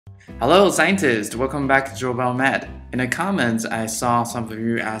Hello scientists, welcome back to Draw About Med. In the comments, I saw some of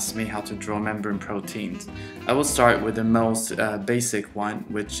you ask me how to draw membrane proteins. I will start with the most basic one,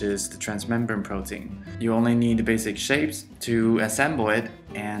 which is the transmembrane protein. You only need the basic shapes to assemble it,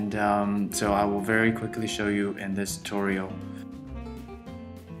 and so I will very quickly show you in this tutorial.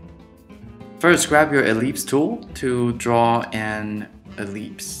 First, grab your ellipse tool to draw an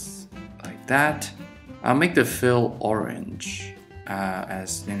ellipse, like that. I'll make the fill orange.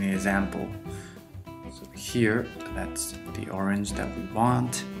 As in the example. So here, that's the orange that we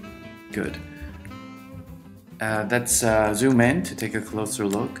want. Good. Let's zoom in to take a closer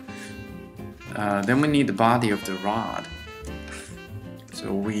look. Then we need the body of the rod.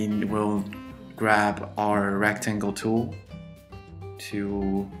 So we will grab our rectangle tool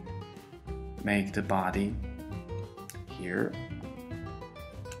to make the body here.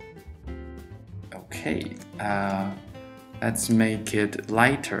 Okay. Let's make it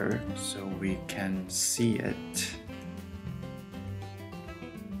lighter so we can see it.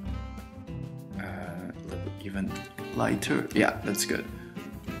 A little even lighter. Yeah, that's good.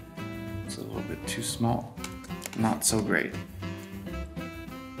 It's a little bit too small. Not so great.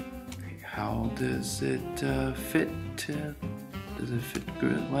 Okay, how does it fit? Does it fit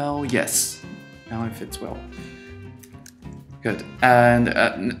good? Well, yes. Now it fits well. Good, and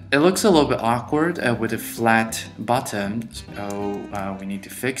it looks a little bit awkward with a flat bottom, so we need to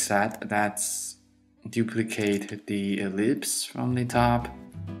fix that. That's duplicate the ellipse from the top.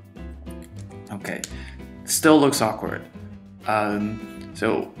 Okay, still looks awkward.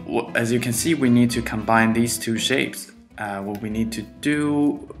 So as you can see, we need to combine these two shapes. What we need to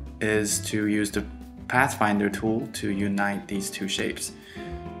do is to use the Pathfinder tool to unite these two shapes.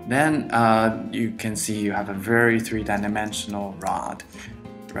 Then you can see you have a very three-dimensional rod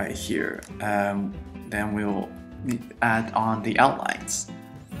right here. Then we'll add on the outlines.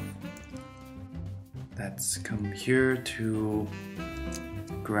 Let's come here to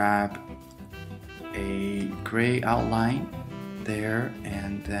grab a gray outline there,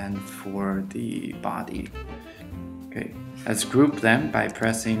 and then for the body. Okay, let's group them by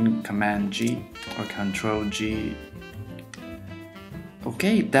pressing Command G or Control G.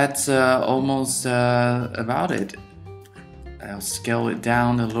 Okay, that's almost about it. I'll scale it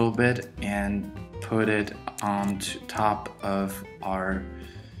down a little bit and put it on top of our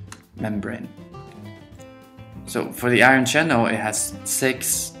membrane. So for the ion channel, it has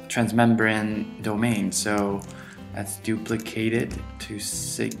 6 transmembrane domains, so let's duplicate it to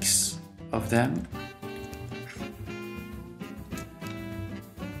 6 of them.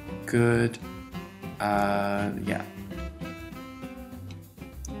 Good. Yeah.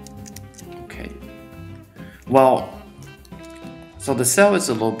 Well, so the cell is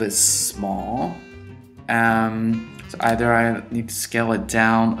a little bit small, so either I need to scale it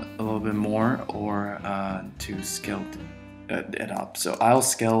down a little bit more or to scale it up. So I'll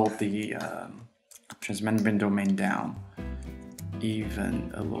scale the transmembrane domain down even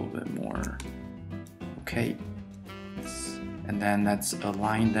a little bit more. Okay, and then let's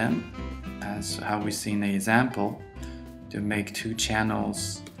align them as how we see in the example to make 2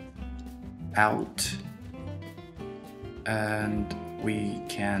 channels out. And we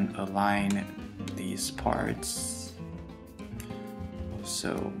can align these parts.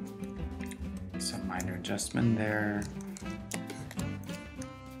 So some minor adjustment there.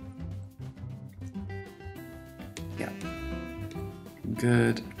 Yeah,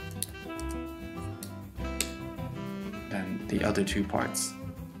 good. Then the other 2 parts.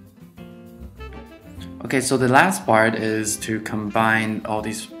 Okay, so the last part is to combine all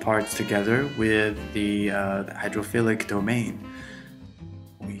these parts together with the hydrophilic domain.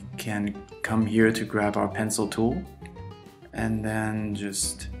 We can come here to grab our pencil tool and then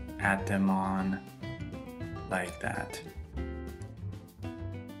just add them on like that.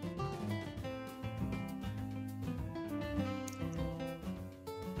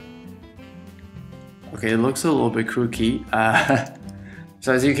 Okay, it looks a little bit crooked.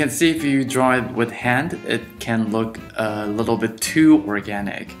 So as you can see, if you draw it with hand, it can look a little bit too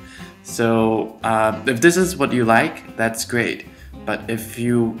organic. So if this is what you like, that's great. But if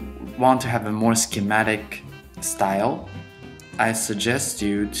you want to have a more schematic style, I suggest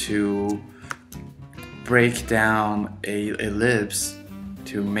you to break down a ellipse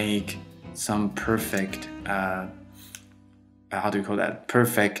to make some perfect, how do you call that?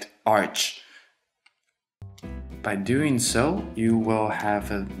 Perfect arch. By doing so, you will have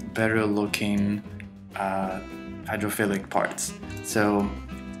a better looking hydrophilic parts. So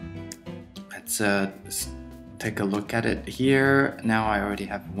let's take a look at it here. Now I already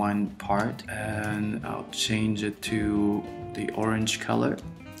have one part and I'll change it to the orange color.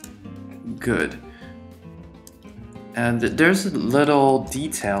 Good. And there's a little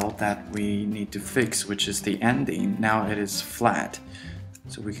detail that we need to fix, which is the ending. Now it is flat.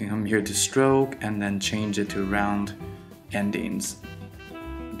 So we can come here to stroke and then change it to round endings.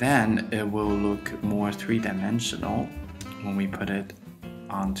 Then it will look more three-dimensional when we put it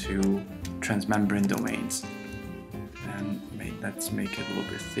onto transmembrane domains. And let's make it a little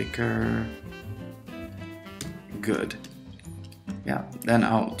bit thicker. Good. Yeah, then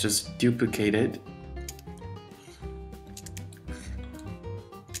I'll just duplicate it.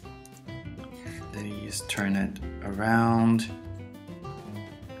 Then you just turn it around.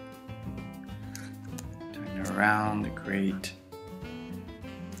 Turn it around, great.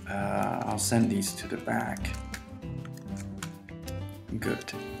 I'll send these to the back.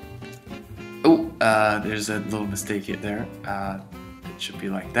 Good. Oh, there's a little mistake here there. It should be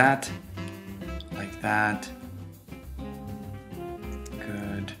like that. Like that.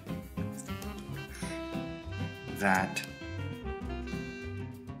 Good. That.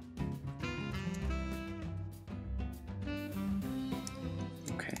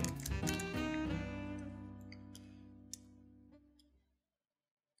 Okay.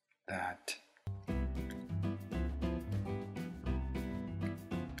 That.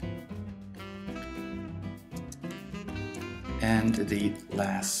 And the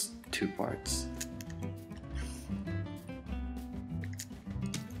last two parts.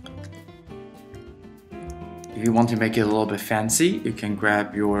 If you want to make it a little bit fancy, you can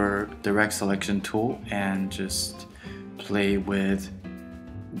grab your direct selection tool and just play with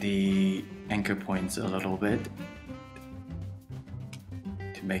the anchor points a little bit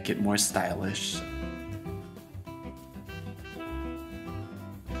to make it more stylish.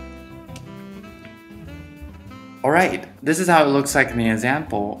 Alright, this is how it looks like in the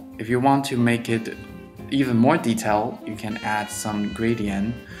example. If you want to make it even more detailed, you can add some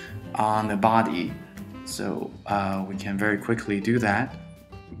gradient on the body. So we can very quickly do that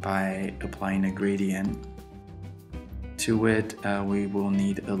by applying a gradient. To it, we will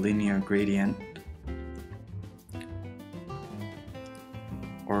need a linear gradient.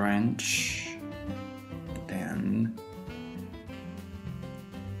 Orange. Then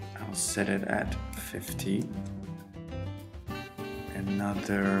I'll set it at 50.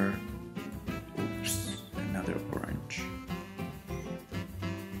 Another orange.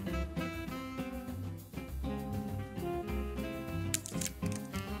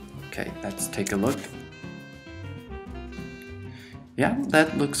 Okay, let's take a look. Yeah,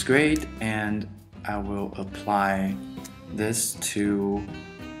 that looks great, and I will apply this to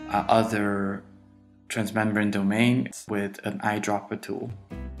other transmembrane domains with an eyedropper tool.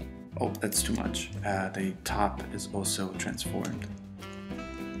 Oh, that's too much. The top is also transformed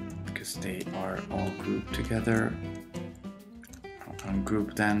because they are all grouped together. I'll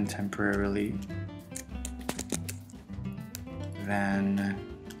ungroup them temporarily. Then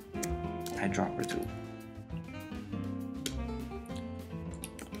eyedropper tool.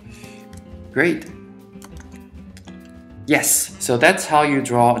 Great. Yes, so that's how you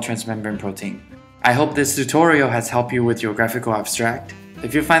draw a transmembrane protein. I hope this tutorial has helped you with your graphical abstract.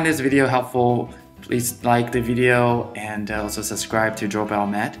 If you find this video helpful, please like the video and also subscribe to Drawbell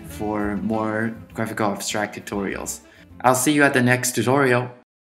Met for more graphical abstract tutorials. I'll see you at the next tutorial.